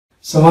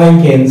So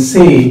I can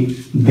say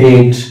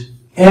that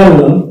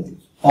L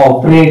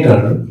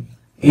operator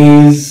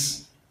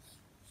is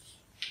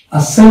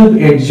a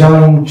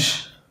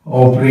self-adjoint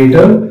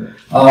operator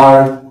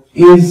or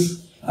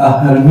is a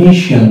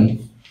Hermitian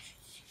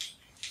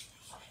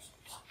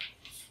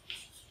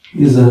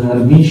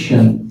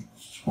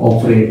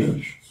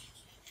operator.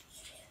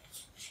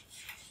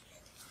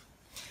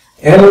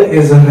 L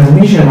is a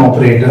Hermitian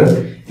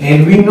operator,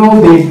 and we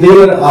know that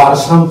there are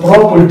some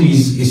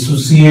properties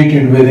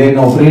associated with an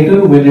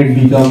operator when it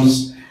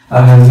becomes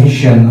a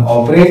Hermitian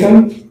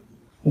operator.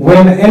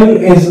 When L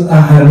is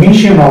a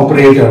Hermitian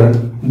operator,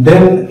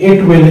 then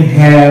it will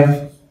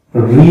have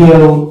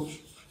real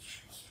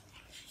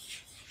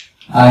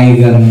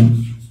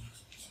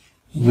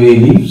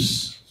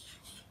eigenvalues.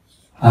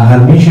 A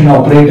Hermitian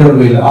operator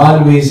will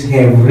always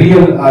have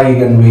real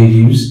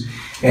eigenvalues,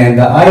 and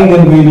the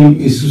eigenvalue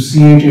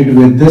associated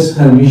with this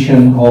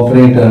Hermitian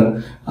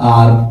operator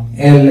are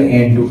L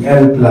into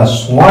L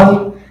plus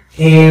 1,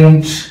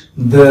 and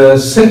the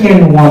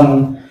second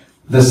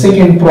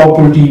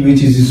property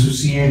which is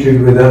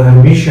associated with a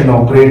Hermitian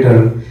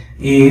operator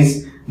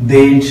is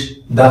that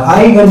the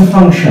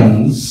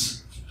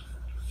eigenfunctions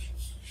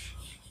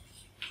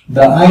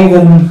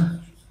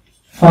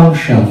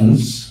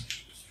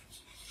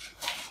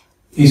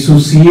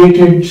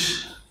associated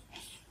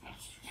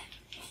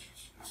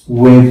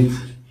with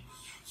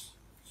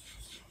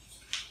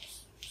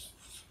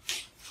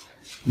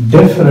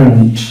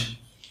different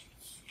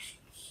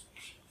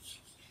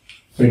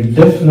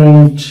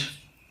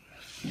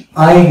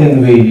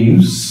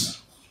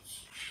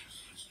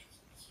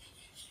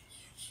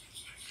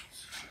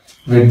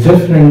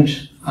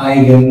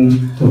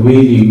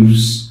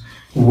eigenvalues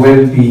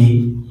will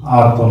be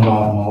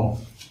orthonormal,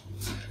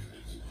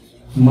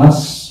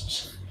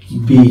 must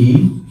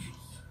be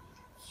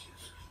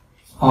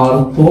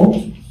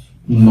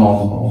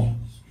orthonormal.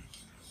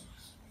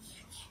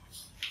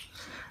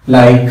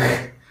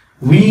 Like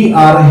we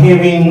are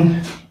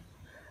having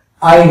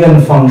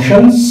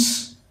eigenfunctions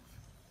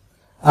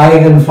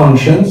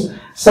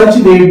such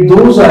that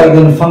those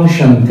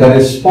eigenfunction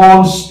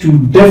corresponds to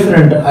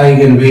different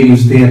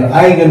eigenvalues, their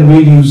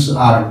eigenvalues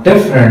are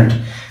different,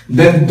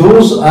 then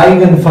those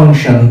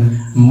eigenfunction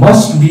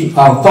must be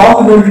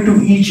orthogonal to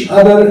each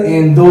other,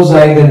 and those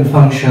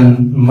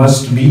eigenfunction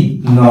must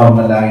be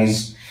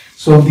normalized.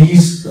 So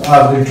these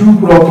are the two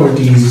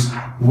properties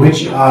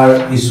which are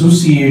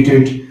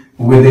associated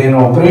with an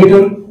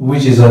operator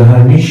which is a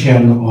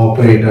Hermitian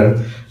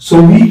operator.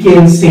 So we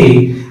can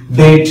say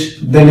that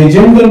the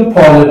Legendre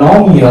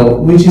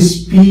polynomial, which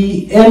is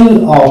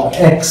PL of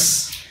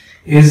x,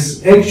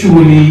 is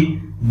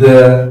actually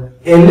the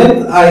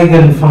nth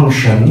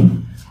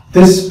eigenfunction.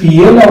 This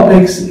PL of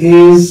x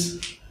is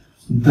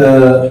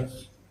the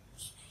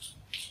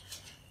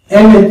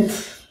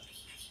nth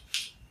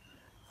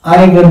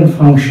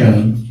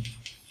eigenfunction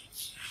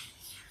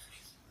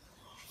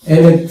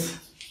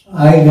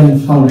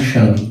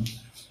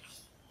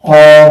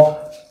of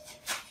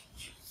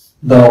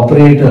the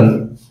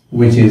operator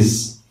which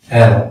is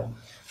L.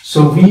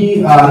 So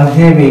we are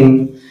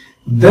having,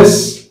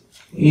 this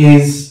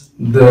is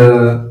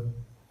the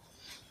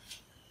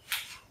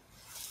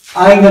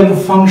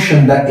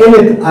eigenfunction, the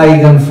nth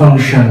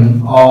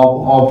eigenfunction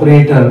of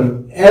operator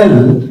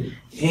L,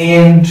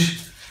 and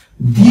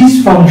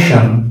these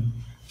function,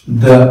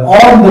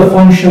 all the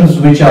functions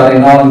which are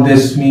in all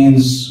this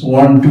means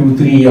 1, 2,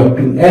 3 up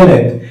to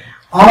nth,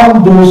 all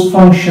those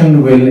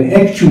functions will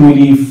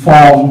actually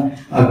form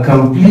a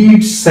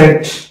complete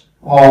set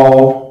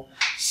of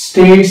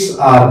states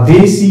or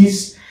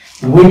bases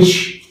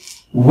which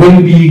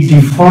will be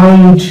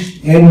defined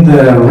in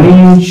the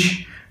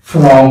range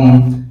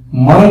from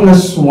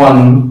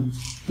 -1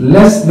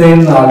 less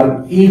than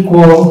or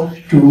equal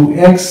to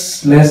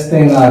x less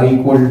than or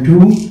equal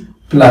to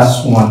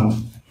 +1.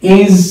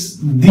 Is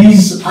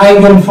these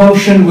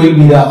eigenfunction will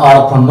be the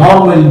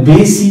orthonormal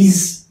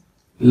bases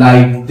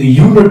like the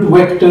unit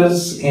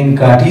vectors in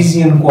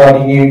Cartesian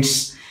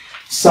coordinates.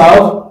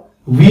 So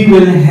we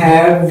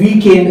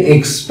can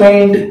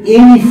expand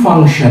any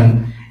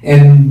function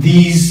in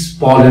these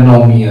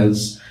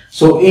polynomials.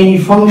 So any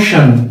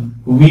function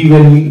we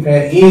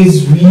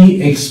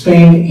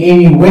expand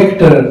any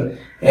vector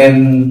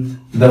in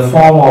the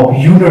form of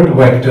unit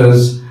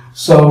vectors.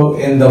 So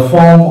in the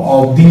form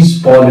of these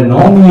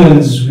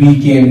polynomials we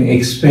can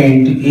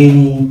expand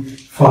any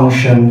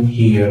function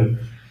here.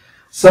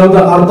 So the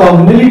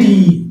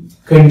orthogonality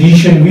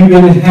condition, we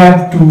will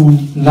have to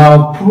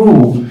now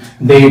prove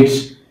that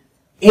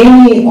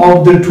any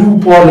of the two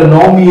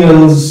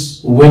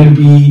polynomials will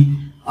be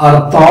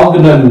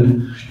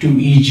orthogonal to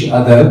each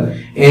other,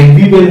 and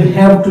we will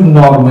have to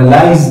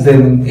normalize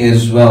them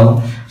as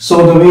well.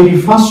 So the very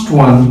first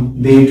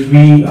one that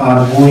we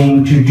are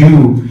going to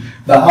do,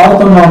 the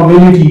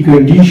orthonormality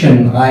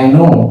condition, I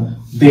know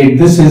that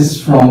this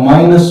is from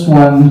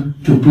 -1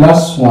 to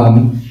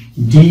 +1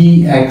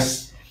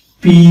 dx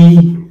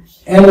p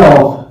L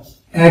of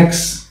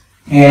x,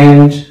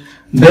 and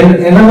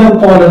Then another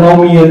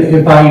polynomial,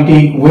 if I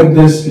take with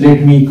this,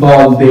 let me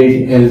call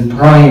that L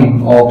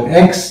prime of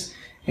x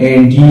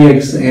and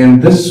dx,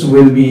 and this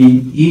will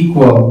be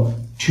equal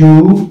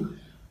to,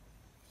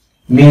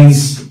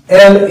 means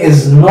L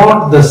is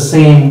not the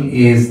same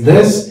as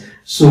this,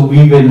 so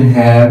we will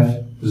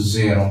have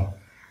 0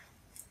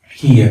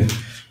 here.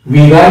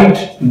 We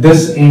write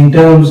this in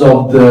terms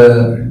of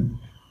the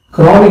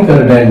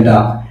Kronecker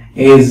delta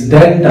is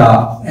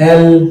delta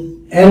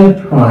L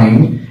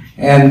prime,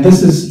 and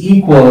this is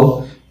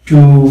equal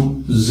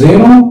to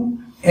 0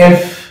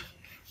 if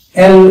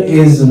L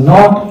is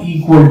not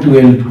equal to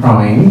L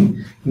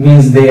prime,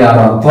 means they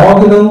are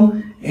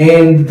orthogonal,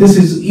 and this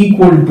is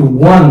equal to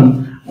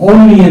 1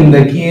 only in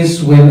the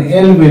case when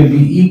L will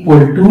be equal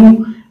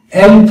to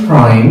L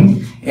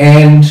prime,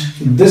 and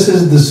this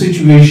is the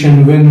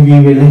situation when we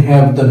will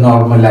have the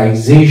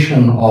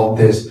normalization of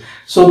this.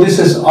 So this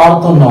is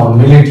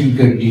orthonormality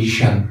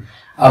condition.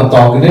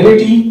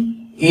 Orthogonality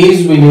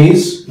as well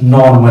as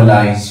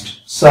normalized.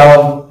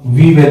 So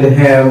we will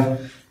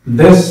have,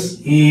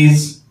 this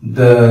is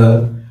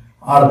the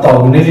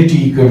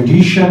orthogonality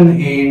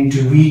condition, and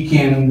we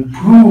can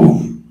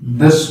prove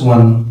this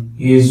one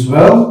as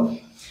well.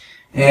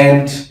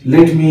 And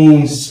let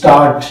me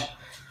start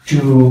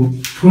to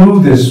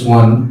prove this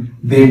one,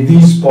 that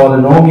these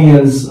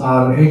polynomials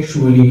are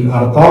actually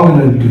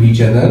orthogonal to each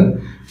other.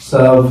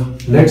 So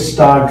let's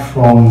start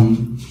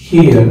from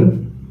here.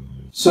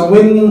 So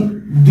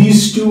when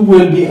these two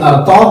will be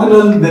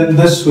orthogonal, then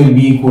this will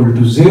be equal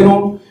to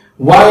 0.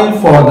 While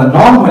for the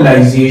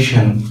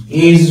normalization,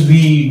 as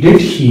we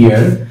did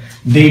here,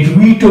 that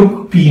we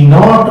took P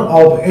naught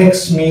of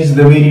x, means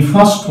the very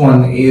first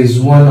one is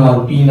 1,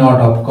 or P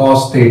naught of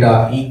cos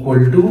theta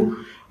equal to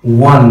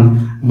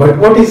 1. But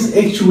what is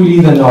actually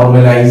the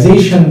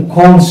normalization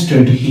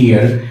constant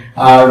here,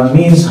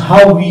 means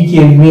how we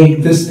can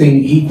make this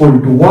thing equal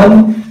to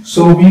 1.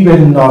 So we will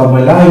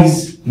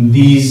normalize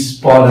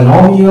these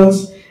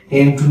polynomials,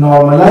 and to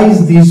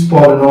normalize these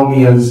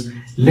polynomials,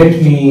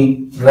 let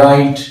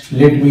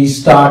me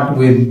start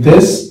with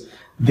this,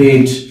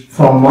 that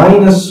from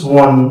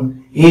 -1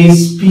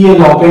 is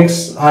PL of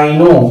x. I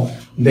know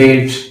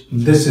that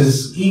this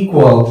is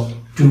equal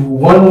to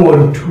 1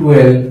 over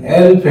 2L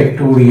L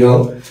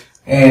factorial,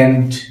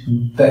 and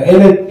the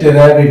nth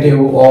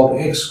derivative of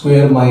x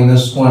square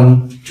minus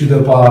 1 to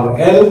the power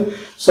L.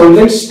 So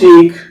let's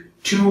take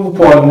two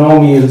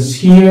polynomials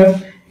here,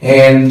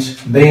 and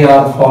they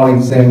are, for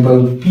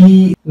example,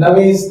 P. Now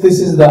this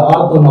is the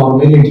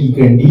orthonormality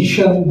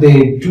condition.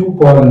 The two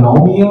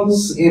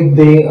polynomials, if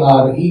they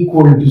are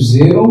equal to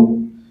 0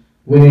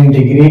 when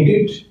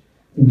integrated,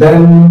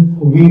 then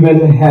we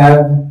will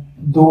have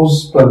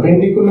those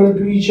perpendicular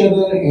to each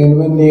other, and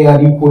when they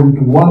are equal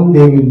to 1,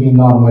 they will be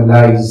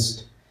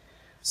normalized.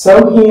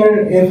 So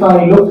here, if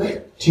I look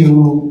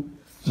to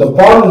the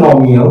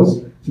polynomials,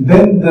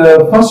 then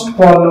the first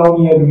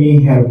polynomial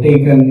we have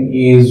taken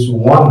is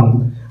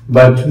 1,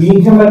 but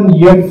we haven't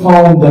yet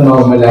found the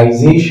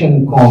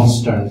normalization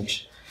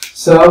constant.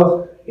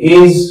 So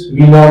as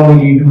we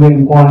normally do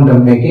in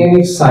quantum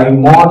mechanics, psi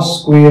mod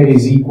square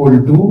is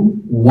equal to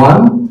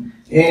 1,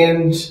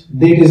 and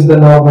that is the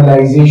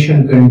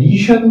normalization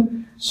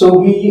condition. So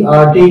we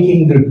are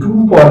taking the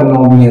two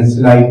polynomials,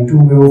 like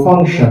two wave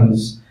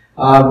functions,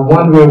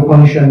 one wave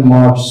function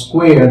mod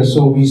square.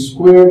 So we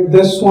squared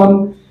this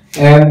one,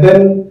 and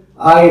then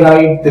I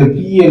write the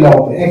PL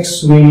of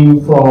x value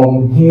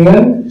from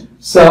here.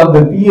 So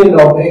the PL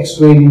of x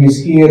value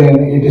is here, and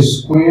it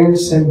is squared,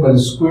 simple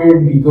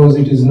squared, because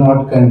it is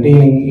not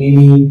containing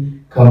any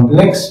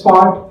complex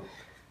part.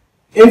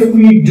 If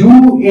we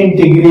do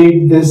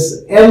integrate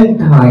this L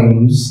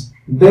times,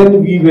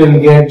 then we will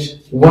get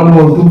 1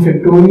 over 2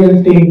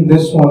 factorial. Take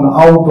this one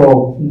out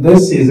of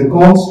this is a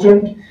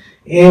constant,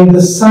 and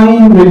the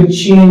sign will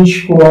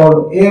change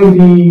for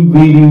every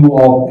value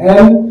of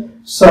L.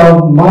 So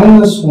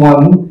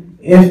 -1,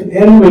 if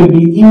L will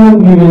be even,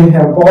 we will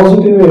have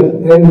positive. If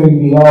L will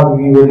be odd,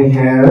 we will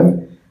have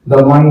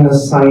the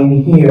minus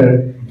sign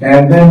here,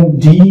 and then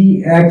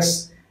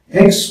dx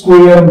x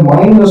square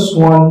minus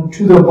 1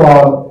 to the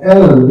power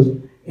L,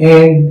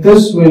 and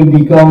this will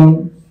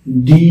become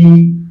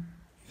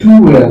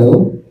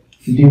d2L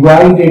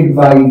divided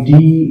by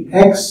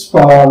dx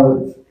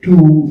power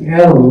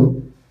 2L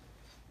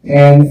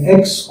and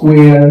x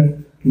square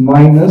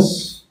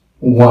minus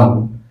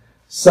 1.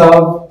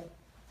 So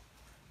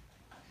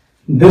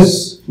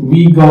this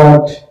we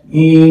got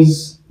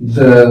is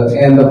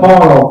and the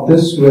power of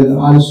this will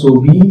also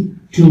be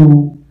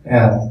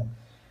 2L.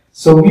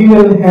 So we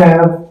will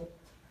have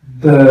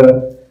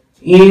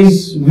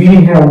we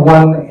have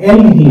one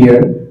L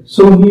here,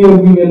 so here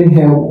we will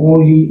have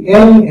only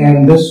L,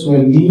 and this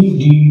will be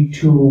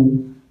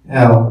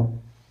d2L.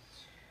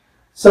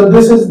 So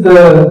this is the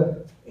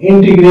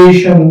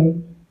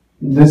integration,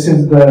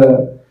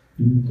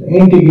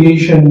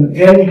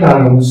 L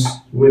times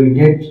will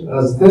get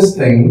us this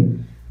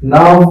thing.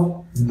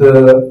 Now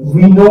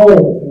we know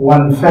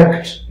one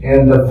fact,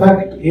 and the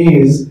fact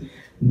is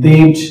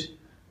that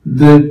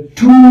the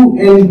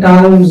 2L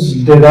times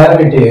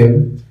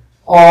derivative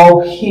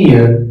of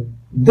here,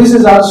 this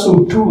is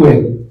also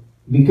 2L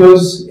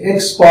because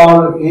x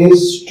power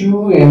is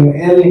 2 and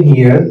L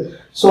here.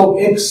 So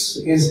x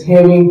is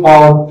having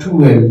power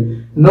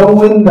 2L. Now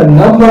when the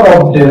number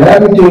of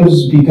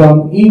derivatives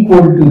become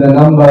equal to the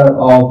number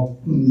of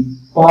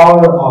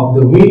power of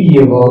the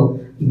variable,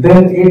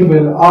 then it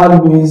will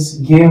always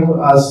give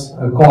us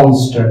a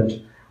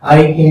constant.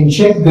 I can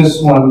check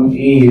this one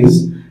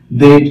is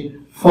that,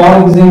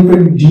 for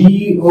example,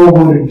 d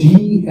over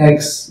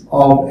dx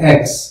of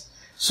x.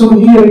 So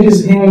here it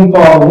is having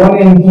power 1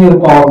 and here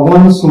power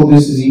 1, so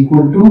this is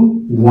equal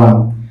to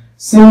 1.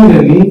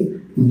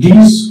 Similarly, d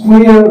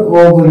square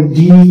over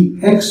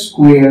dx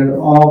square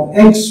of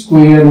x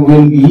square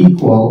will be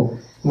equal.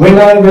 When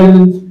I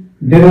will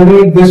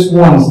derivate this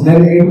once,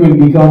 then it will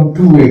become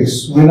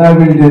 2x. When I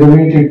will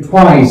derivate it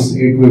twice,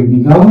 it will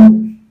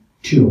become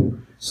 2.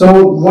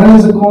 So 1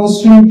 is a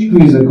constant, 2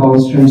 is a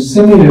constant.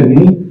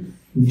 Similarly,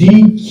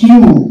 d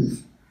cube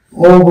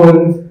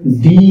over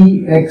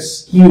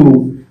dx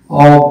cube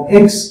of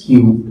x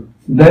cube,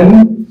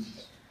 then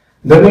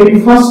the very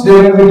first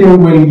derivative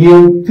will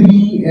give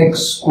 3x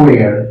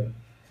square,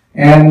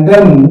 and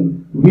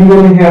then we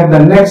will have the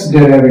next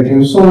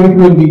derivative, so it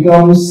will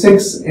become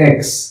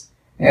 6x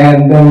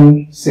and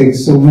then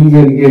 6, so we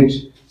will get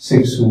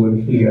 6 over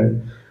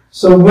here.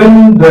 So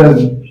when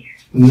the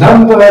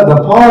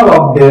power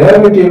of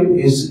derivative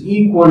is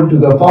equal to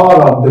the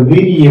power of the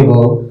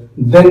variable,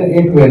 then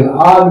it will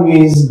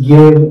always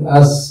give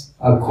us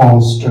a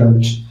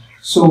constant.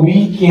 So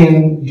we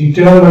can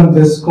determine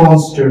this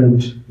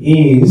constant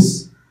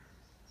is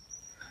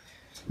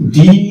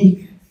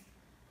d2l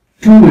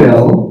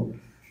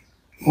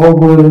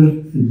over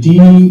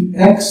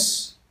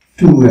dx2l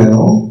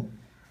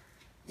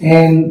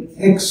and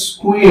x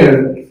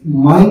squared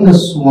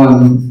minus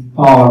 1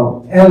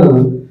 power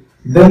L,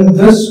 then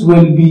this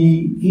will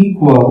be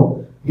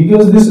equal,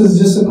 because this is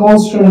just a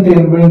constant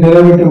and when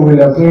derivative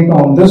will operate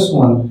on this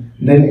one,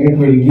 then it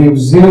will give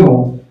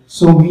 0.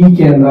 So we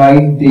can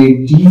write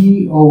the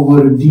d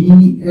over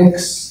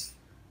dx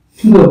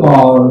to the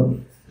power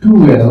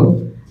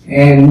 2l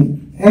and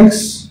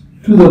x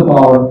to the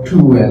power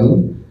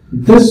 2l.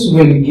 This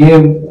will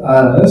give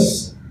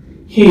us,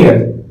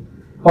 here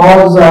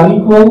powers are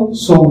equal,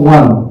 so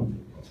 1.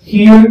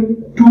 Here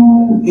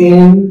 2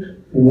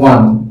 and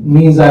 1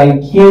 means I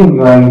can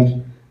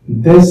write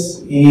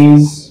this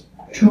is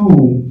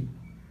 2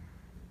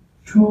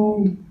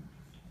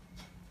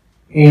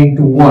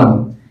 into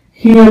 1.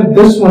 Here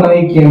this one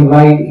I can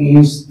write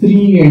is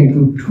 3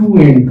 into 2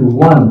 into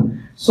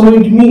 1. So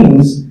it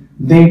means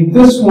that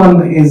this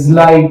one is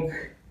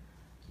like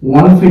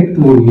 1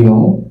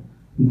 factorial,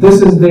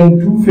 this is then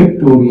 2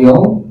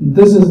 factorial,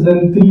 this is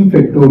then 3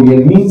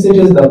 factorial, means it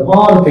is the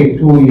power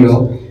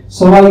factorial.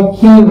 So I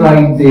can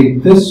write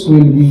that this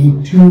will be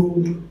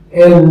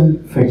 2L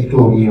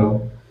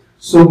factorial.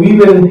 So we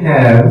will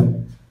have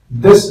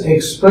this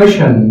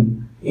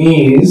expression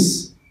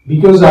is,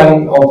 because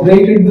I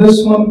operated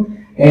this one,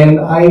 and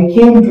I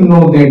came to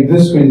know that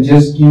this will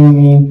just give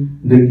me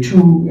the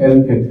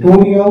 2L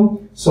factorial.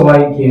 So I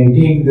can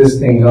take this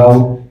thing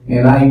out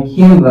and I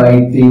can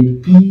write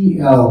that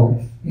PL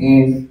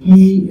and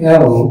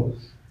PL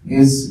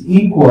is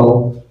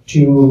equal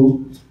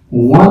to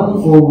 1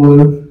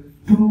 over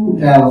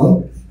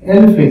 2L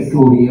L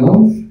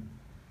factorial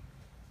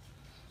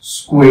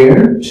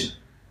squared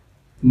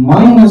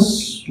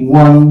minus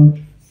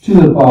 1 to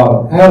the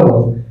power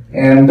L,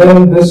 and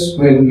then this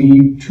will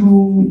be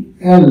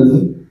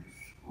 2L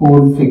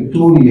whole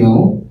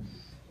factorial,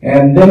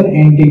 and then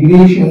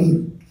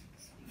integration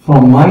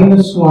from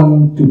minus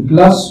 1 to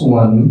plus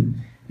 1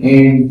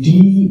 and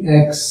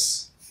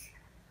dx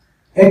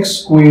x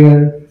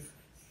squared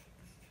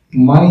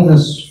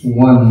minus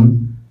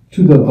 1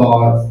 to the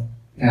power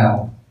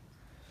L.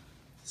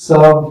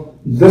 So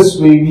this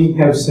way we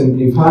have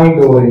simplified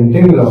our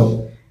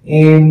integral,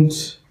 and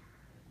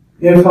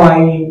if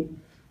I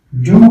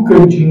do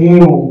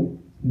continue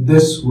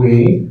this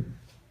way,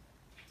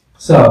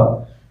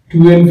 so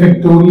 2L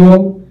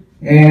factorial,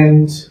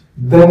 and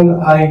then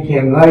I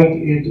can write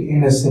it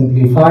in a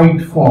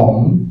simplified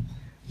form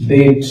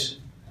that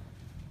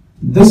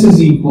this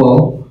is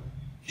equal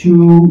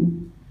to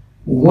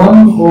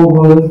 1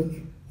 over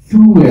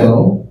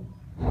 2L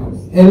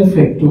L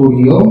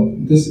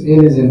factorial, this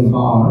L is in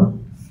power,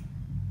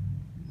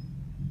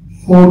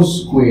 whole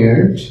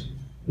squared.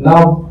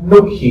 Now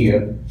look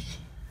here,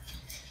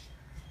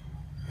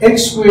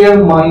 x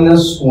squared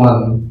minus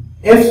 1,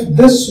 if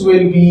this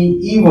will be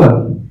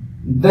even,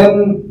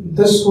 then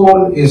this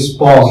whole is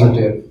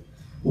positive,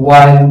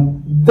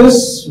 while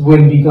this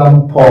will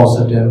become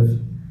positive.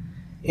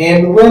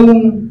 And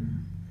when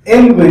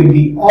L will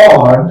be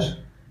odd,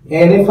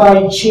 and if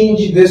I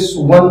change this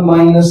 1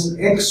 minus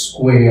x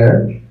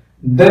squared,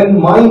 then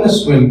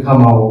minus will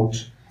come out.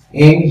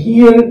 And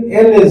here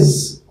L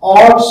is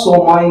odd,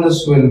 so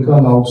minus will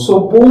come out.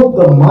 So both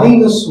the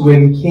minus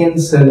will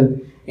cancel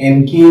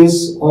in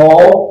case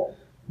of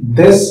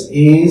this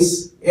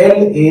is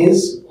L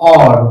is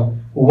odd.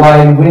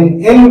 while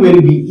when L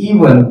will be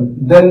even,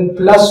 then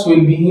plus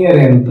will be here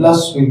and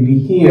plus will be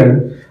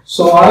here.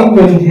 So I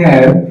will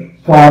have,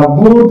 for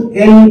both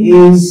L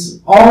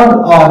is odd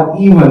or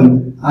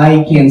even,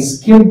 I can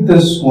skip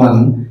this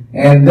one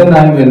and then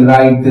I will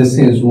write this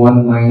as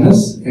 1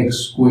 minus x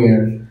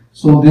squared.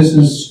 So this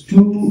is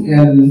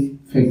 2L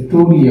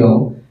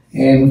factorial,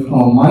 and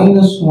from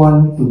minus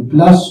 1 to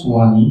plus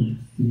 1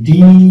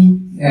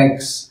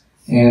 dx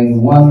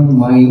and 1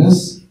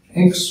 minus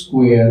x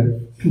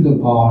squared to the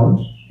power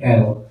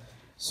L.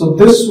 So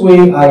this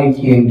way I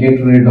can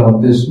get rid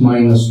of this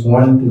minus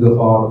 1 to the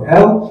power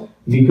L,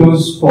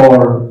 because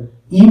for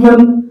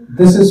even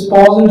this is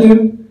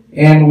positive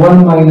and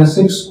 1 minus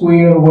x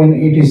squared, when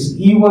it is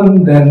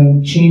even,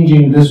 then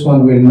changing this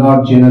one will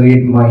not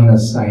generate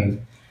minus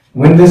sign.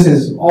 When this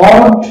is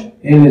odd,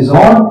 L is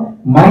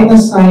odd,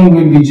 minus sign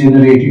will be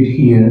generated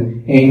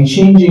here, and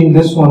changing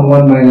this one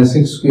 1 minus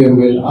x squared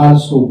will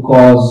also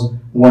cause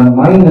 1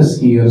 minus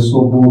here,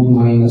 so both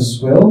minus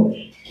will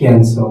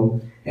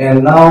cancel.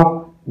 And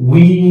now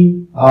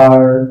we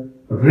are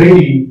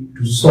ready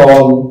to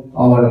solve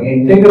our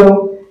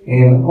integral,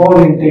 and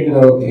our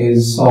integral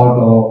is sort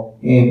of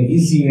an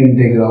easy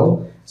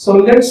integral. So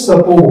let's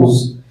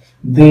suppose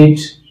that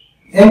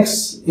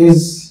x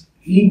is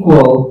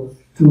equal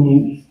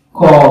to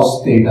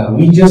cos theta.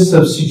 We just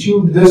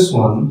substitute this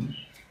one.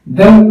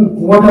 Then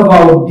what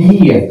about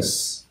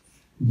dx?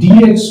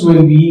 Dx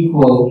will be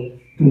equal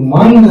to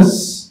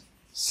minus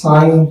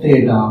sine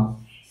theta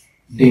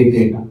d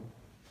theta.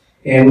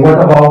 And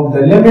what about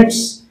the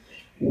limits?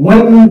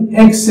 When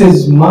x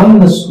is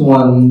minus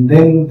 1,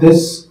 then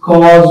this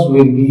cos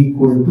will be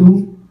equal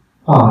to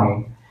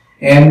pi.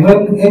 And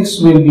when x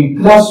will be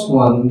plus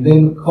 1,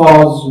 then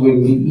cos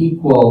will be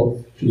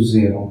equal to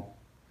 0.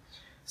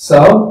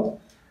 So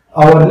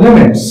our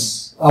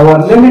limits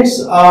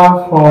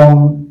are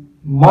from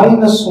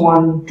minus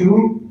 1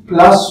 to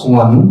plus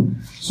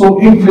 1.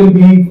 So it will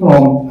be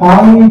from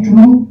pi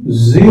to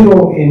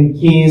 0 in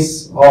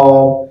case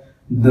of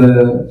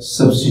the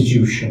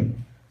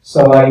substitution.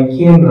 So I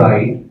can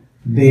write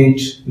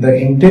that the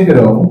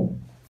integral